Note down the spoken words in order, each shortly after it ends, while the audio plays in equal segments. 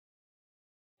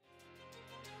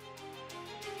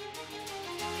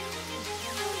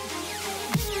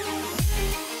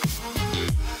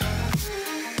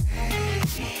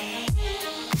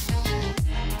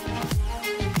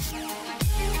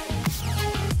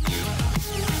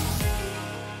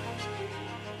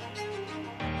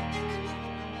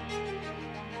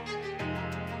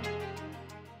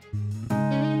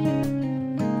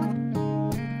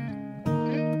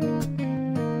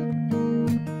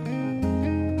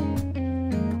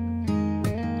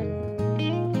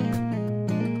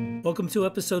Welcome to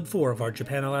episode 4 of our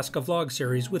Japan-Alaska vlog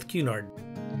series with Cunard.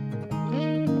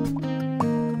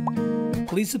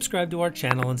 Please subscribe to our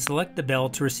channel and select the bell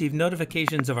to receive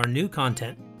notifications of our new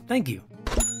content. Thank you.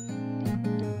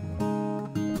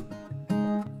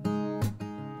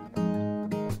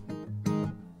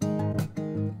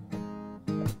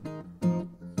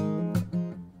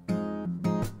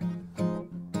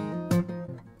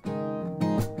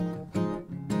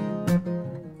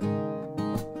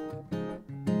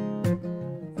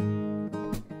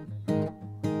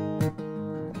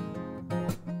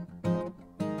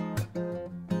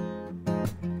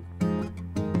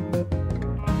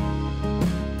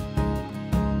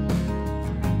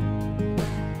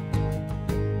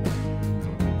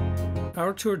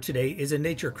 Our tour today is a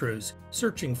nature cruise,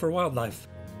 searching for wildlife.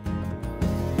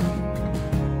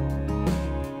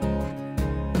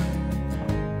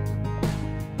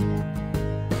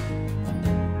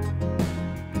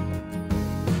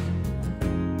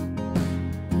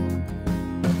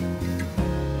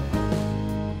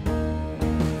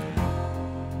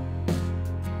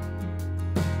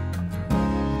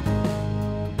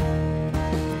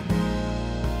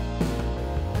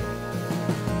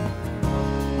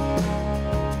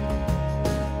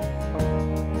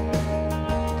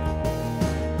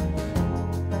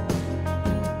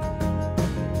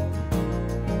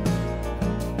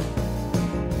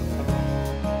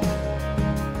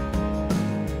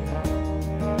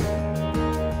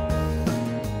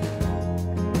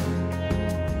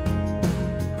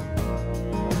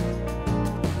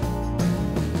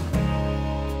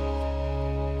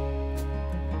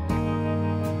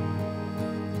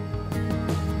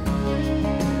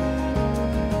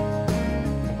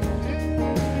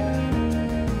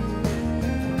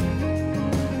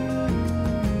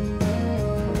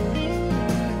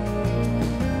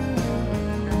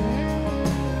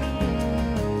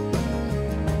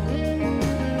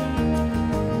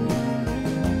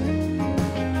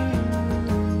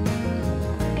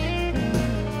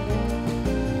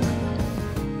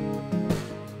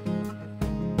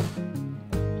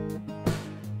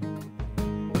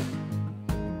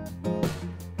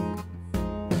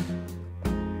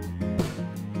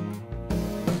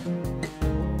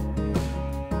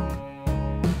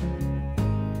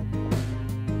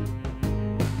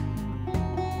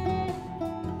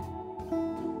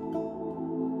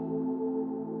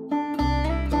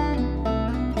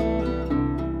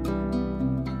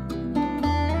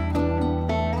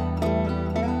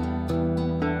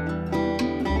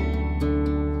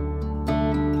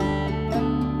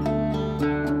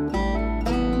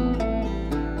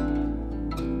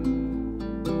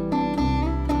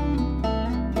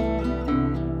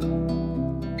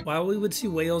 While we would see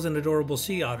whales and adorable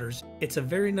sea otters, it's a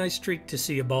very nice treat to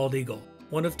see a bald eagle,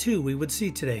 one of 2 we would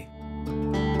see today.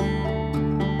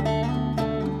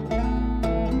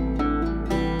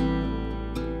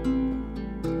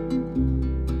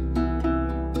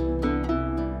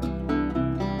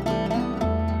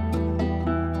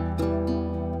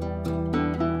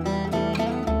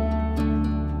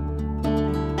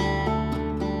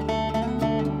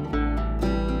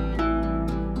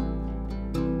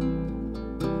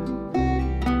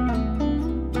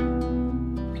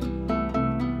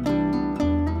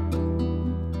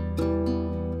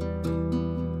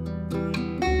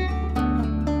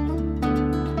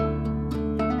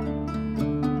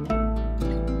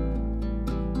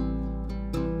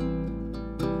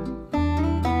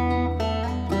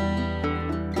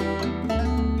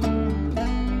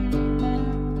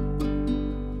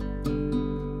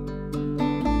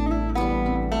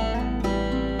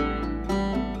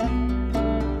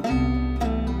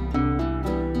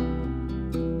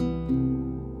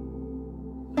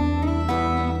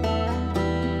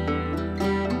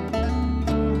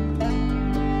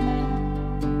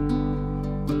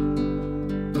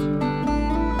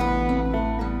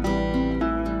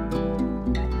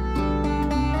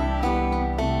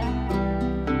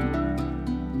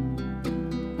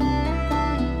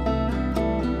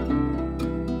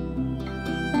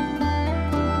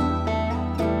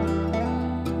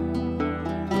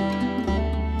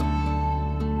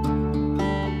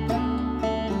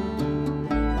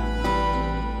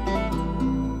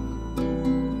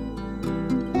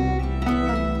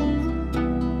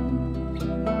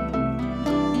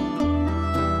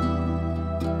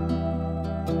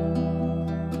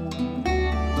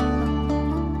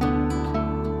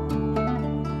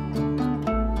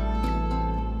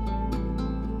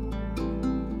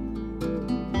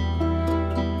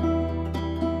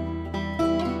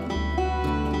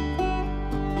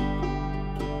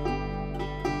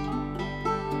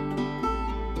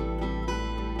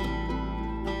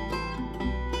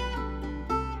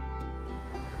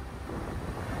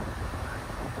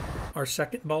 Our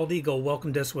second bald eagle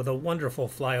welcomed us with a wonderful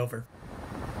flyover.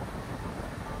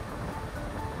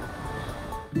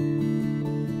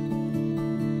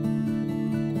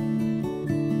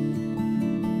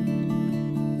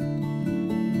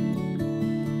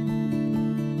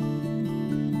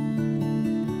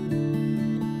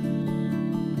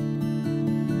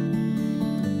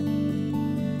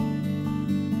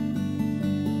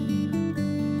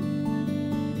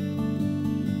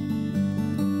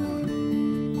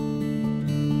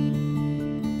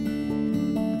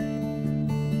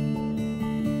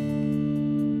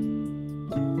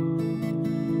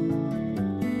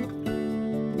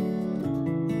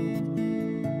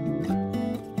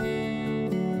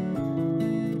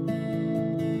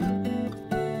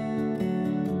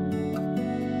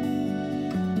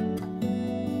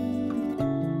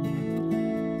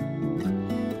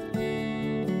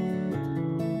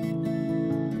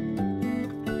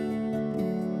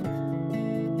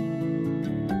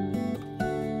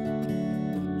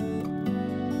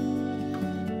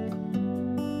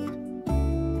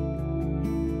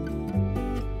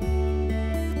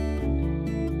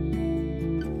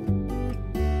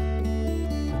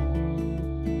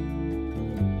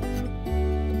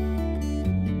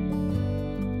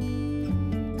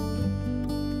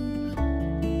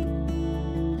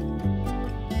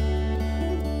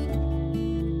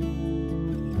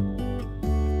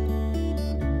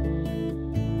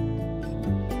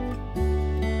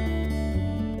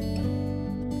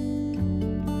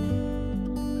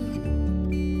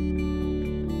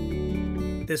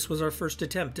 This was our first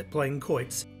attempt at playing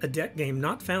quoits, a deck game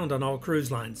not found on all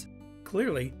cruise lines.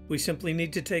 Clearly, we simply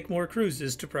need to take more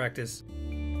cruises to practice.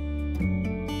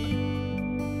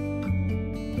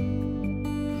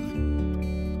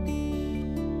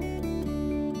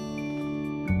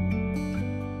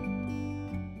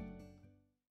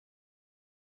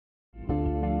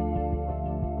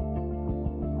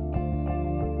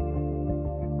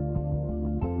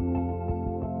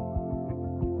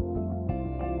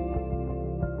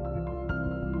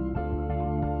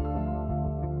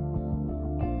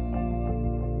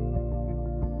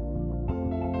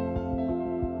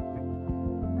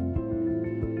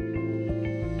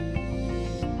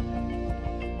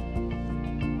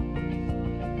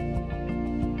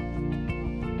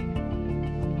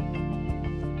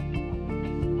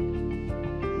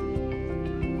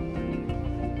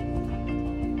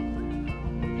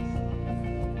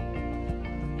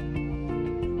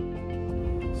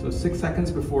 So 6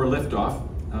 seconds before liftoff,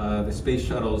 the Space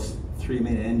Shuttle's 3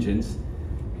 main engines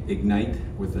ignite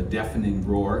with a deafening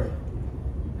roar.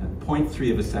 At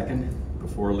 0.3 of a second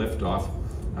before liftoff,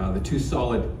 the 2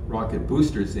 solid rocket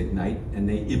boosters ignite and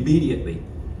they immediately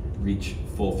reach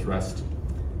full thrust.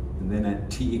 And then at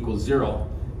T equals 0,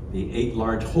 the 8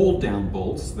 large hold-down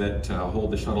bolts that hold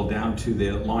the shuttle down to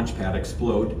the launch pad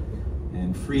explode,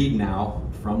 and freed now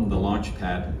from the launch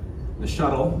pad, the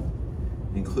shuttle,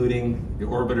 including the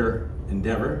orbiter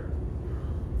Endeavour,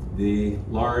 the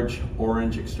large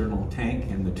orange external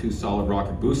tank, and the 2 solid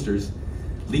rocket boosters,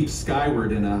 leap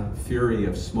skyward in a fury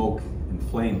of smoke and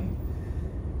flame.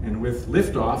 And with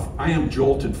liftoff, I am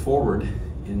jolted forward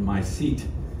in my seat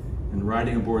and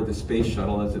riding aboard the Space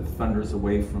Shuttle as it thunders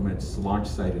away from its launch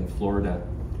site in Florida.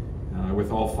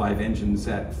 With all 5 engines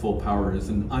at full power is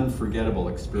an unforgettable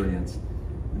experience.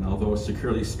 And although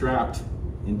securely strapped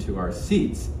into our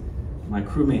seats, my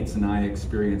crewmates and I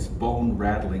experienced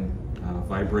bone-rattling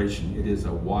vibration. It is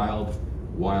a wild,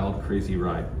 wild, crazy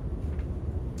ride.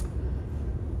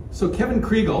 So Kevin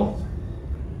Kriegel,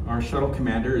 our shuttle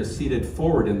commander, is seated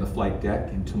forward in the flight deck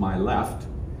and to my left.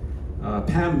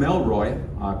 Pam Melroy,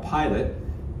 our pilot,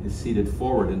 is seated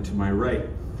forward and to my right.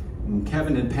 And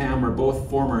Kevin and Pam are both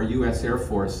former US Air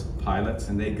Force pilots,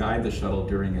 and they guide the shuttle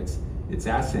during its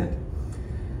ascent.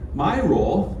 My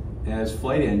role as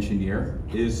flight engineer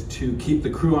is to keep the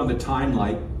crew on the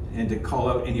timeline and to call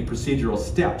out any procedural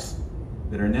steps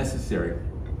that are necessary.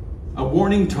 A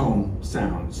warning tone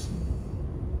sounds.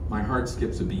 My heart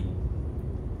skips a beat.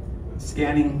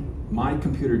 Scanning my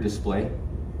computer display,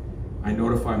 I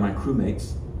notify my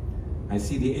crewmates. I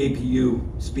see the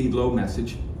APU speed low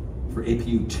message for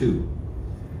APU 2.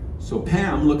 So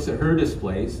Pam looks at her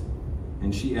displays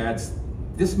and she adds,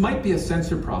 "This might be a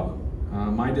sensor problem.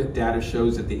 My data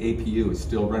shows that the APU is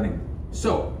still running."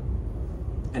 So,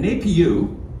 an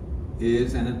APU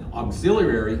is an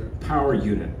auxiliary power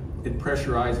unit. It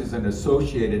pressurizes an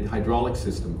associated hydraulic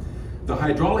system. The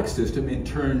hydraulic system in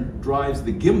turn drives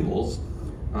the gimbals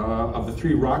of the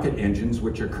 3 rocket engines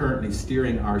which are currently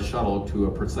steering our shuttle to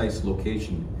a precise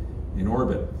location in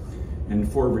orbit. And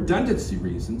for redundancy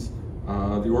reasons,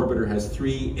 the orbiter has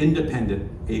 3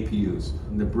 independent APUs.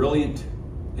 And the brilliant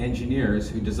engineers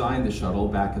who designed the shuttle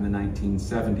back in the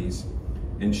 1970s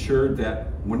ensured that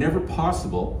whenever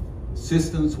possible,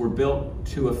 systems were built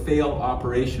to a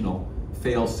operational,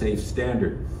 fail-safe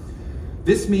standard.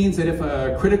 This means that if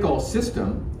a critical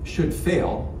system should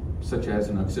fail, such as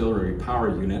an auxiliary power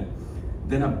unit,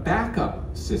 then a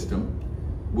backup system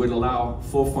would allow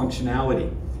full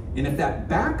functionality. And if that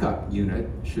backup unit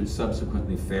should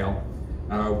subsequently fail,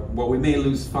 well, we may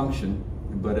lose function,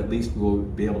 but at least we'll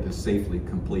be able to safely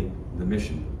complete the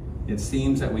mission. It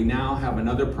seems that we now have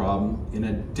another problem in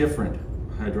a different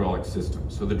hydraulic system.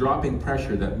 So the dropping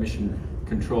pressure that Mission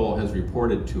Control has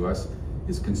reported to us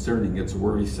is concerning, it's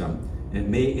worrisome. It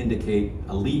may indicate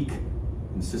a leak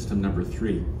in system number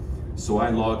 3. So I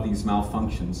log these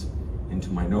malfunctions into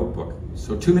my notebook.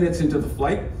 So 2 minutes into the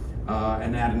flight,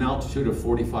 and at an altitude of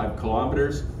 45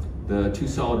 kilometers, the 2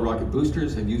 solid rocket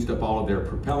boosters have used up all of their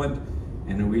propellant,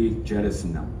 and we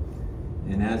jettison them.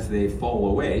 And as they fall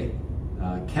away,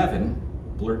 Kevin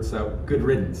blurts out, "Good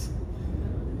riddance,"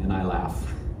 and I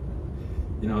laugh.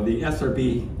 You know, the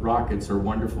SRB rockets are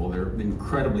wonderful. They're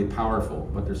incredibly powerful,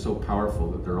 but they're so powerful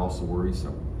that they're also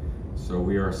worrisome. So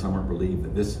we are somewhat relieved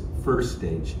that this first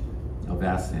stage of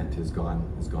ascent has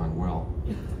gone well.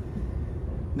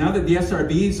 Now that the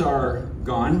SRBs are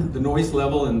gone, the noise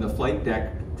level in the flight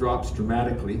deck drops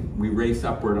dramatically. We race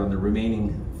upward on the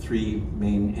remaining 3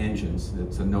 main engines.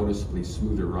 It's a noticeably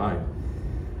smoother ride.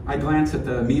 I glance at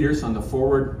the meters on the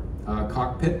forward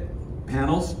cockpit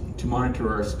panels to monitor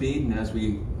our speed, and as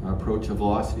we approach a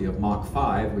velocity of Mach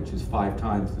 5, which is 5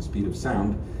 times the speed of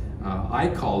sound, I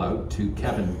call out to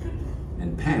Kevin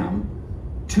and Pam,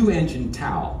 2-engine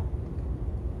TAL.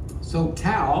 So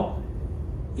TAL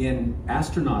in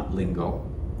astronaut lingo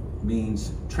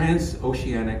means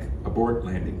transoceanic abort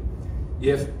landing.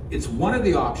 If it's one of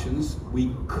the options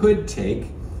we could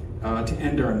take to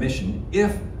end our mission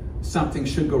if something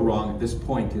should go wrong at this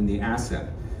point in the ascent.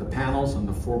 The panels on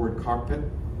the forward cockpit,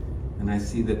 and I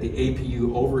see that the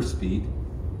APU overspeed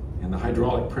and the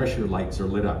hydraulic pressure lights are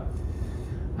lit up.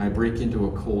 I break into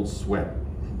a cold sweat.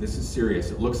 This is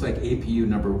serious. It looks like APU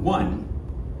number 1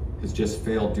 has just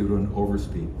failed due to an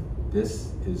overspeed.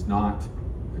 This is not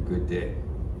a good day.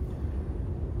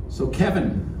 So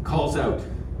Kevin calls out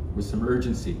with some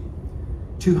urgency.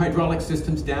 2 hydraulic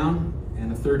systems down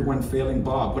and a 3rd one failing.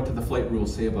 Bob, what do the flight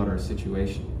rules say about our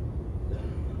situation?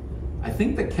 I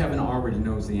think that Kevin already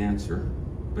knows the answer,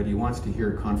 but he wants to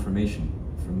hear confirmation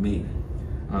from me.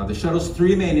 The shuttle's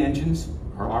 3 main engines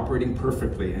are operating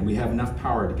perfectly, and we have enough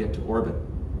power to get to orbit.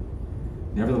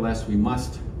 Nevertheless, we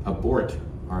must abort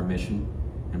our mission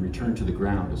and return to the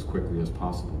ground as quickly as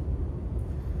possible.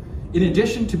 In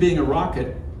addition to being a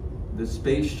rocket, the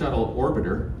Space Shuttle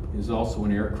orbiter is also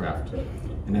an aircraft.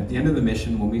 And at the end of the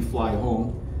mission, when we fly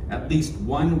home, at least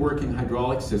 1 working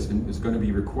hydraulic system is going to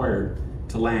be required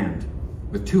to land.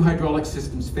 With 2 hydraulic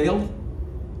systems failed,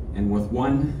 and with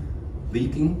 1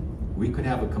 leaking, we could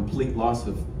have a complete loss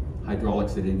of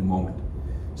hydraulics at any moment.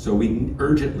 So we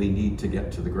urgently need to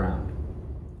get to the ground.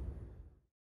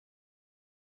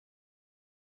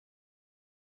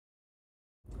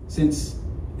 Since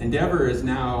Endeavour is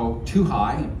now too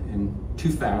high and too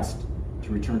fast to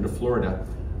return to Florida,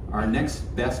 our next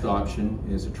best option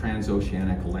is a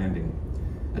transoceanic landing.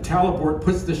 A TAL abort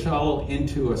puts the shuttle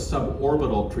into a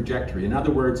suborbital trajectory. In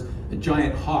other words, a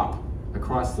giant hop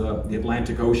across the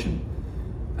Atlantic Ocean.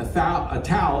 A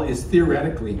TAL is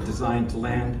theoretically designed to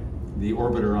land the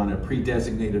orbiter on a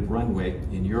pre-designated runway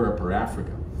in Europe or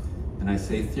Africa. And I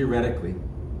say theoretically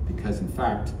because in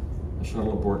fact, a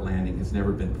shuttle abort landing has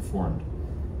never been performed.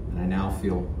 And I now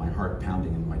feel my heart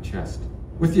pounding in my chest.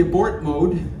 With the abort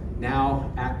mode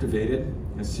now activated,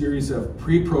 a series of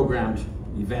pre-programmed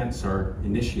events are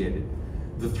initiated.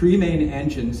 The 3 main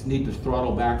engines need to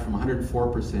throttle back from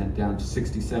 104% down to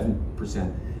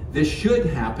 67%. This should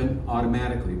happen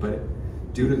automatically, but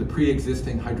due to the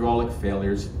pre-existing hydraulic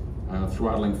failures,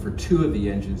 throttling for 2 of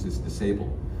the engines is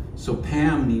disabled. So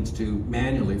Pam needs to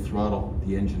manually throttle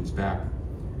the engines back.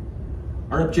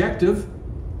 Our objective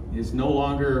is no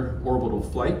longer orbital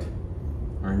flight.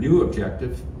 Our new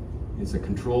objective is a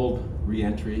controlled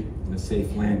re-entry and a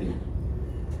safe landing.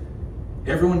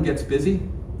 Everyone gets busy.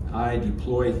 I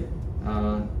deploy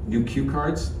new cue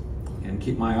cards and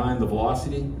keep my eye on the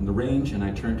velocity and the range, and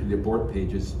I turn to the abort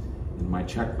pages in my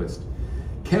checklist.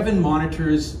 Kevin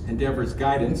monitors Endeavour's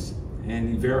guidance and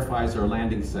he verifies our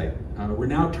landing site. We're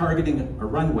now targeting a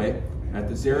runway at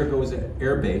the Zaragoza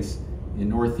Air Base in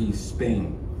northeast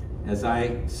Spain. As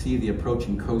I see the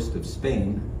approaching coast of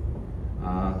Spain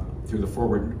through the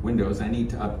forward windows, I need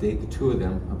to update the two of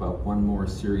them about one more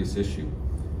serious issue.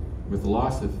 With the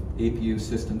loss of APU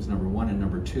systems number 1 and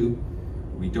number 2,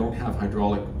 we don't have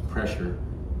hydraulic pressure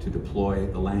to deploy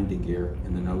the landing gear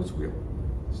in the nose wheel.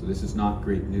 So this is not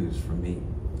great news from me.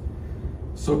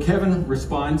 So Kevin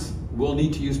responds, we'll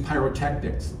need to use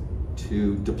pyrotechnics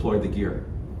to deploy the gear.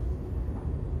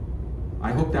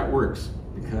 I hope that works,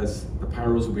 because the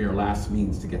pyros will be our last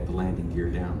means to get the landing gear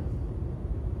down.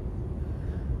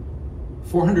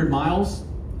 400 miles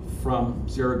from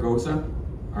Zaragoza,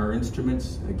 our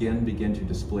instruments again begin to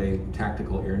display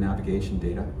tactical air navigation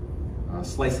data.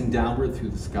 Slicing downward through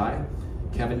the sky,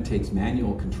 Kevin takes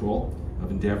manual control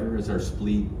of Endeavour as our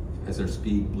speed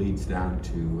bleeds down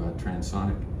to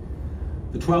transonic.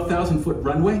 The 12,000-foot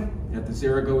runway at the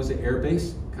Zaragoza Air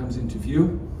Base comes into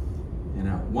view. And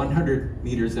at 100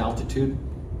 meters altitude,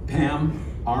 Pam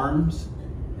arms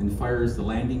and fires the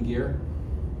landing gear,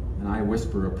 and I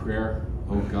whisper a prayer,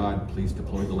 "Oh God, please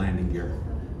deploy the landing gear."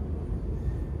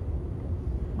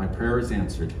 My prayer is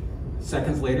answered.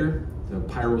 Seconds later, the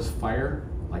pyros fire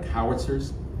like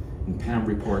howitzers, and Pam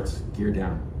reports, "Gear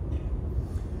down."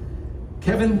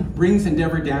 Kevin brings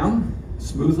Endeavour down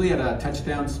smoothly at a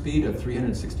touchdown speed of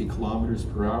 360 kilometers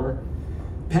per hour.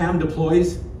 Pam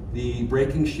deploys the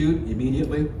braking chute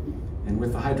immediately, and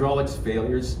with the hydraulics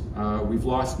failures, we've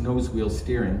lost nose wheel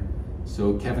steering,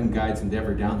 so Kevin guides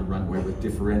Endeavour down the runway with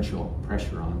differential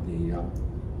pressure on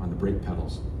the brake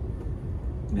pedals.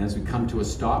 And as we come to a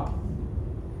stop,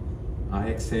 I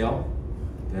exhale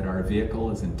that our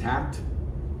vehicle is intact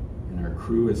and our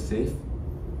crew is safe,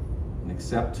 and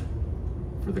except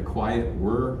for the quiet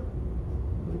whir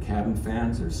of the cabin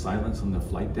fans, there's silence on the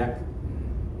flight deck.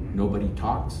 Nobody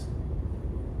talks.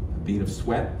 A bead of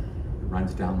sweat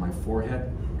runs down my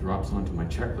forehead, drops onto my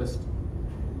checklist.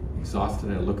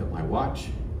 Exhausted, I look at my watch.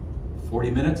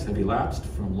 40 minutes have elapsed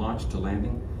from launch to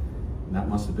landing, and that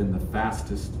must have been the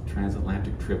fastest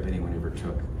transatlantic trip anyone ever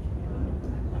took.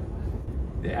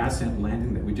 The ascent and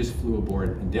landing that we just flew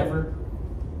aboard Endeavour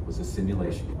was a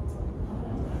simulation.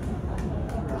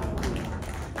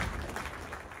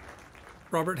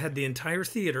 Robert had the entire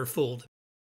theater fooled.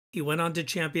 He went on to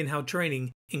champion how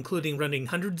training, including running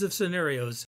hundreds of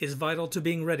scenarios, is vital to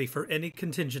being ready for any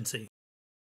contingency.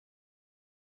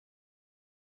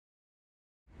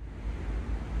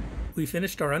 We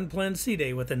finished our unplanned sea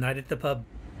day with a night at the pub.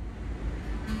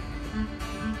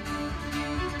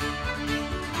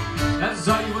 As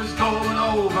I was going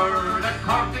over the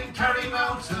Cork and Kerry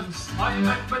mountains, I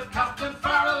met with Captain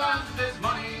Farrell and his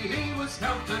money he was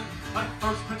counting. I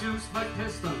first produced my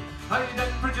pistol, I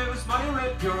then produced my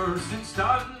rapier. Since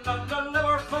stand and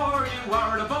deliver for you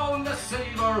are the bone, the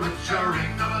sabre, with your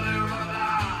ring of a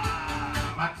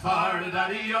doo-da-da. Back for the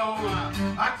daddy-o,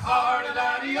 back for the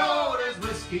daddy-o, there's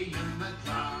whiskey in the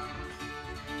jar.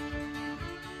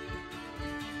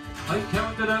 I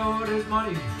counted out his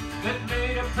money, it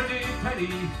made a pretty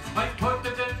penny. I put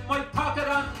it in my pocket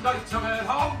and I took it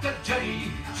home to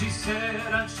Jenny. She said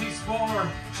and she swore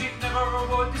she never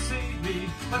would deceive me,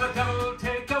 but the devil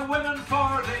take the women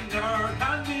for they never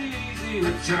can be easy.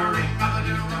 With your ring of a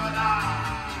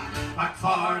doo-da-da, back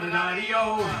for the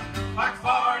daddy-o, back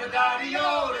for the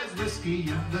daddy-o, there's whiskey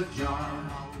in the jar.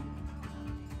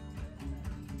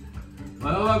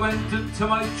 Well, I went into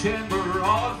my chamber,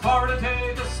 all for to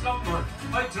take a slumber.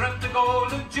 I dreamt the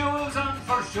golden jewels, and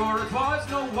for sure it was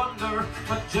no wonder.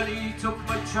 But Jenny took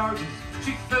my charges,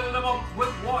 she filled them up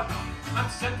with water,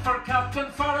 and sent for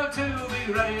Captain Farrell to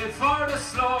be ready for the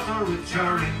slaughter. With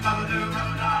your ring of a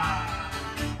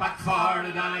doo-da-da, back for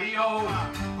the daddy-o,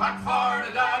 back for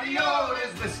the daddy-o,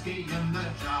 there's whiskey in the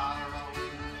jar.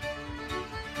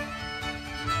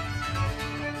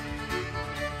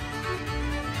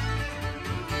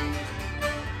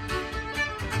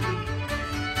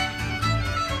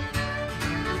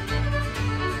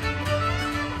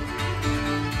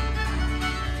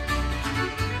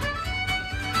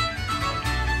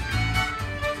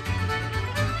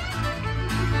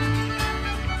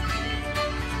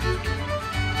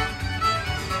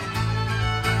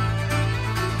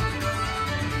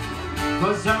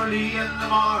 Was early in the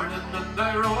morning and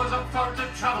I rose up for to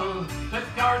travel. The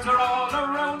guards were all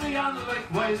around me and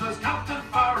likewise was Captain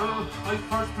Farrell. I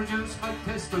first produced my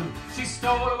pistol, she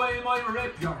stole away my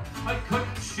rapier. I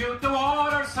couldn't shoot the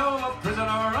water, so a prisoner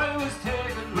I was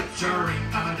taken. With your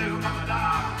ring of a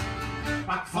doo-da-da,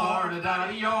 back for the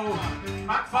daddy-o,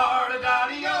 back for the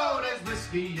daddy-o, there's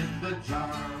whiskey in the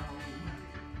jar.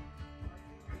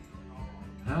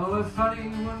 Now if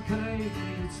anyone can aid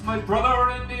me, it's my brother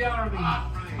in the army.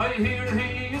 I hear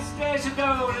he is stationed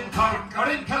down in Cork or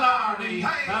in Killarney.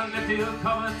 And if he'll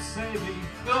come and save me,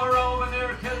 we'll roam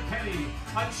near Kilkenny.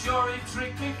 I'm sure he'd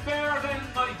treat me fair then,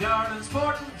 my darling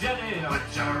sporting Jenny.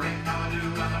 With your ring, amadoo,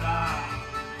 amada.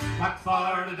 Back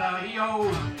for the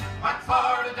daddy-o, back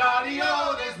for the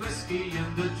daddy-o. There's whiskey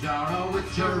in the jar, oh,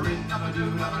 with your ring, amadoo,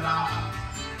 amada.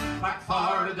 Back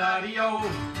for the daddy-o,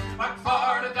 back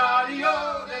for the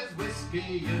daddy-o. There's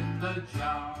whiskey in the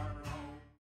jar.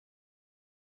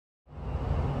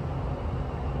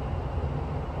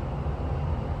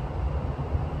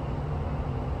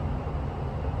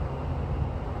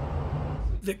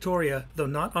 Victoria, though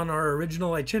not on our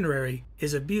original itinerary,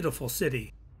 is a beautiful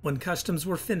city. When customs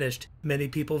were finished, many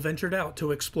people ventured out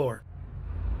to explore.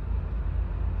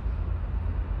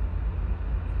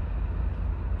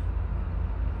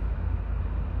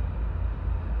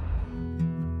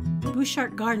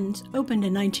 Butchart Gardens, opened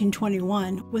in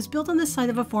 1921, was built on the site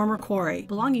of a former quarry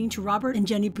belonging to Robert and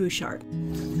Jenny Butchart.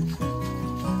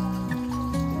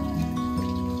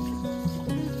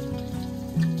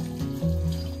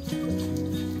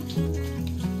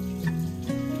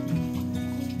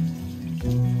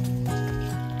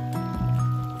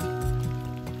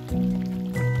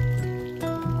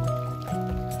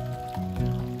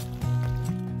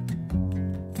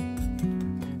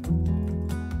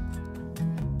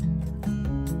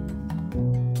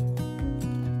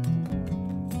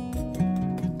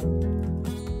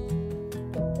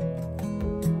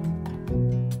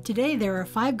 Today there are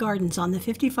 5 gardens on the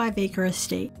 55-acre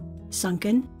estate: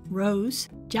 Sunken, Rose,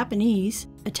 Japanese,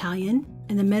 Italian,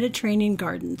 and the Mediterranean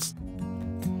Gardens.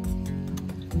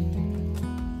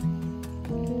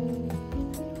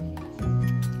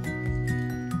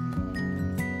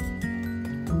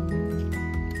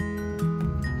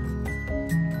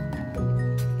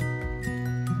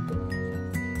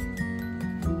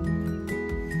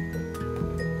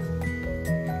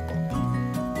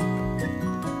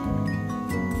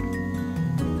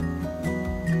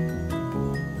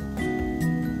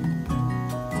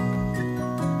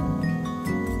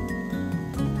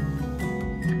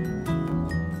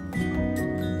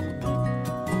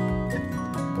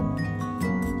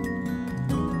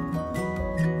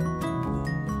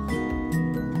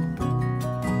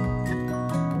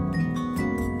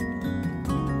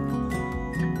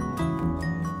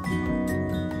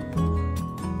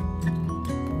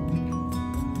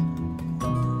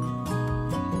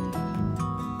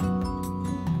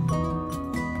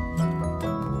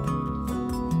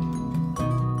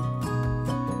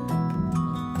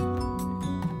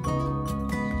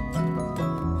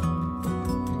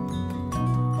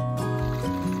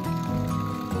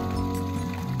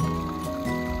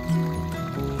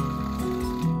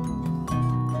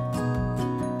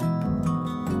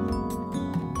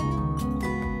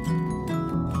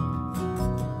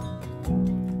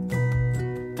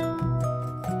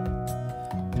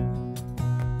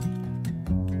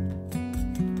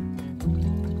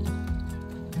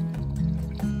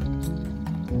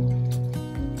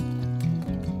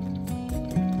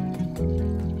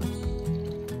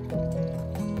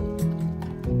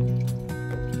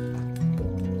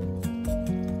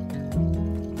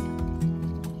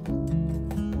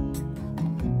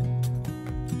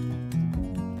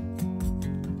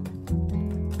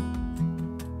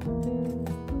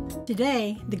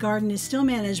 Today, the garden is still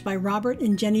managed by Robert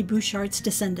and Jenny Butchart's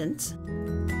descendants.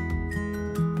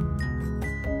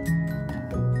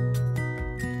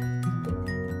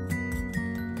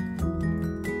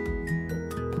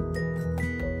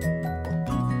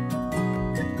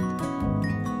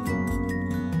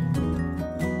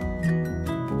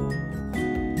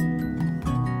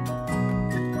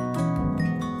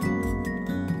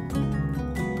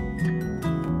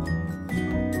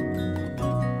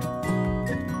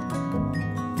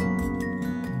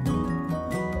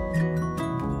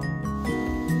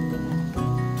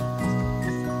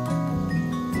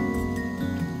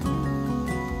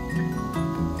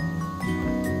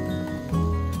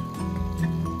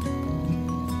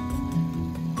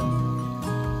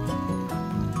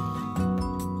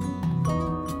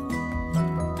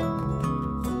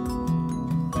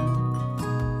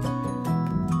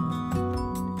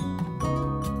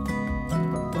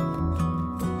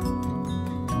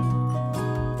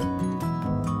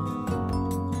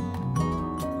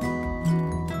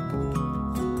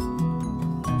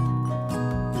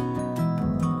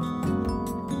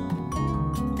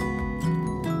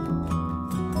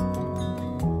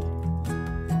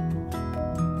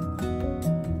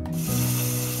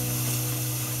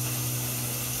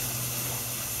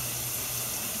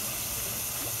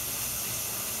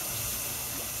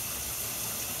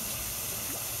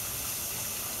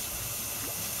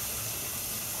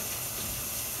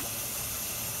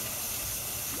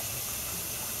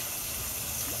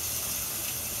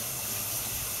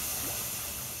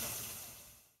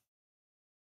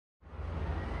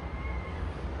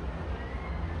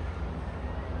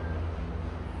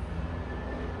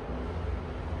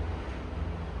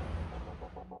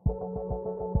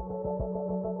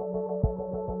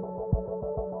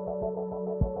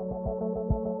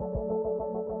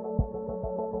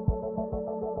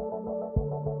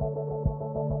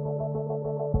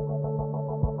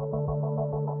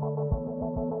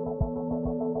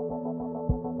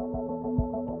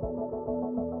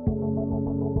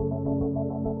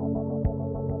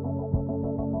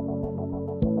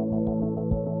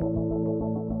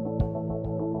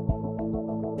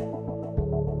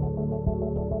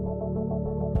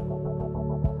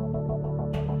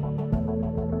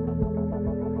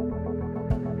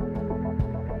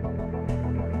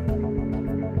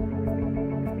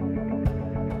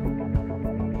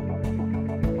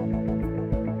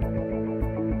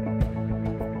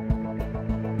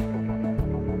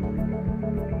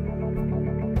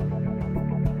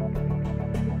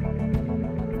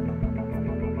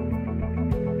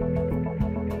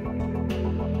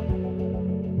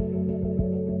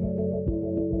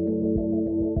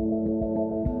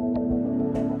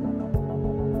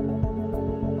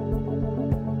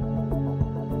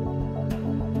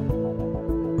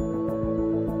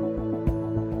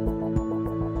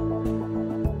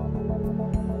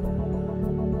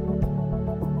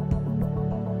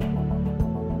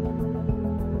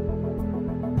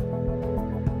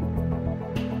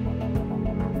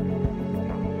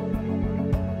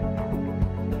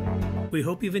 We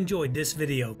hope you've enjoyed this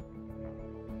video.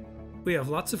 We have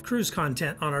lots of cruise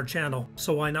content on our channel,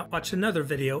 so why not watch another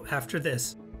video after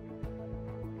this?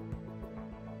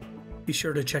 Be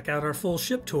sure to check out our full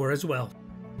ship tour as well.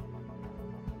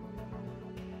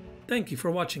 Thank you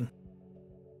for watching.